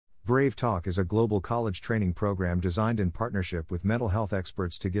Brave Talk is a global college training program designed in partnership with mental health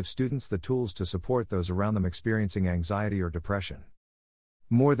experts to give students the tools to support those around them experiencing anxiety or depression.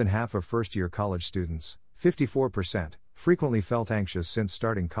 More than half of first-year college students, 54%, frequently felt anxious since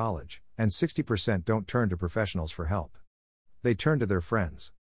starting college, and 60% don't turn to professionals for help. They turn to their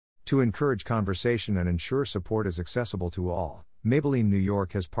friends. To encourage conversation and ensure support is accessible to all, Maybelline New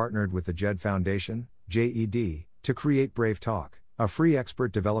York has partnered with the JED Foundation, JED, to create Brave Talk, a free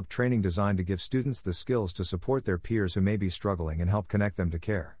expert-developed training designed to give students the skills to support their peers who may be struggling and help connect them to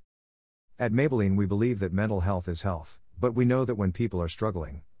care. At Maybelline, we believe that mental health is health, but we know that when people are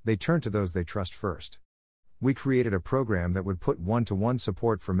struggling, they turn to those they trust first. We created a program that would put one-to-one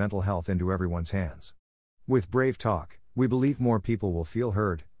support for mental health into everyone's hands. With Brave Talk, we believe more people will feel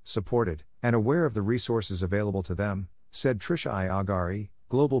heard, supported, and aware of the resources available to them, said Trisha Agari,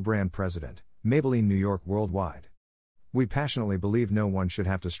 Global Brand President, Maybelline New York Worldwide. We passionately believe no one should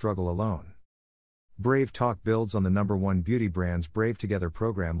have to struggle alone. Brave Talk builds on the #1 beauty brand's Brave Together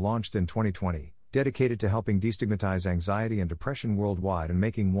program launched in 2020, dedicated to helping destigmatize anxiety and depression worldwide and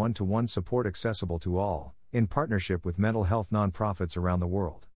making one-to-one support accessible to all, in partnership with mental health nonprofits around the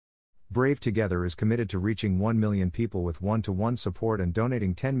world. Brave Together is committed to reaching 1 million people with one-to-one support and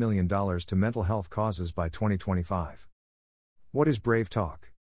donating $10 million to mental health causes by 2025. What is Brave Talk?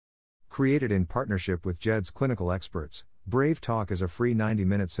 Created in partnership with JED's clinical experts, Brave Talk is a free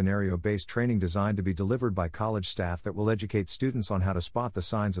 90-minute scenario-based training designed to be delivered by college staff that will educate students on how to spot the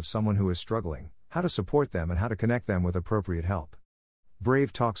signs of someone who is struggling, how to support them, and how to connect them with appropriate help.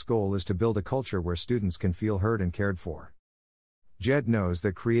 Brave Talk's goal is to build a culture where students can feel heard and cared for. JED knows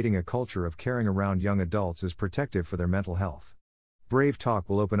that creating a culture of caring around young adults is protective for their mental health. Brave Talk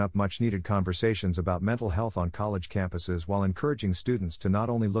will open up much-needed conversations about mental health on college campuses while encouraging students to not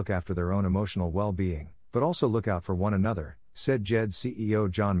only look after their own emotional well-being, but also look out for one another, said JED CEO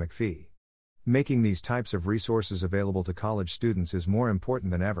John McPhee. Making these types of resources available to college students is more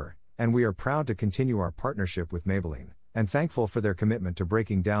important than ever, and we are proud to continue our partnership with Maybelline, and thankful for their commitment to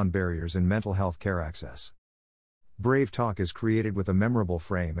breaking down barriers in mental health care access. Brave Talk is created with a memorable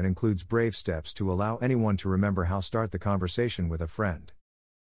frame and includes brave steps to allow anyone to remember how to start the conversation with a friend.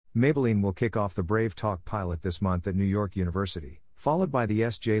 Maybelline will kick off the Brave Talk pilot this month at New York University, followed by the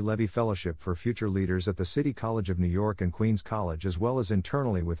S.J. Levy Fellowship for Future Leaders at the City College of New York and Queens College, as well as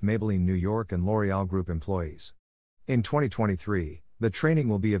internally with Maybelline New York and L'Oreal Group employees. In 2023, the training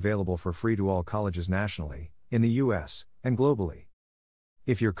will be available for free to all colleges nationally, in the U.S., and globally.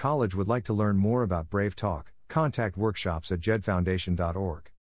 If your college would like to learn more about Brave Talk, contact workshops at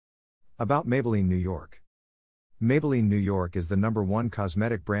jedfoundation.org. About Maybelline New York. Maybelline New York is the #1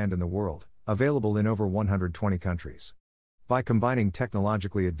 cosmetic brand in the world, available in over 120 countries. By combining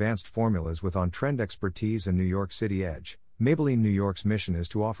technologically advanced formulas with on-trend expertise and New York City edge, Maybelline New York's mission is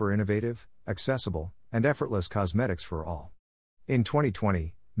to offer innovative, accessible, and effortless cosmetics for all. In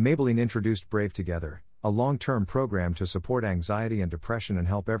 2020, Maybelline introduced Brave Together, a long-term program to support anxiety and depression and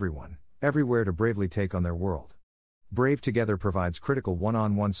help everyone, everywhere to bravely take on their world. Brave Together provides critical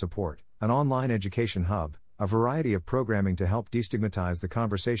one-on-one support, an online education hub, a variety of programming to help destigmatize the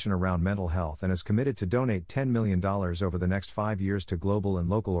conversation around mental health, and is committed to donate $10 million over the next 5 years to global and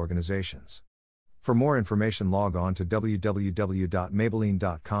local organizations. For more information, log on to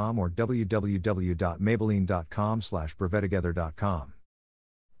www.maybelline.com or www.maybelline.com/bravetogether.com.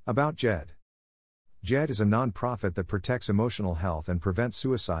 About JED. JED is a nonprofit that protects emotional health and prevents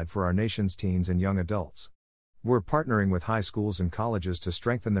suicide for our nation's teens and young adults. We're partnering with high schools and colleges to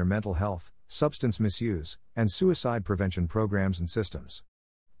strengthen their mental health, substance misuse, and suicide prevention programs and systems.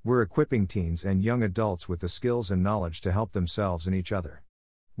 We're equipping teens and young adults with the skills and knowledge to help themselves and each other.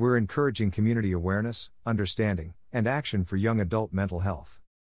 We're encouraging community awareness, understanding, and action for young adult mental health.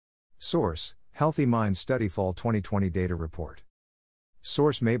 Source: Healthy Minds Study Fall 2020 Data Report.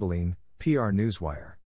 Source: Maybelline, PR Newswire.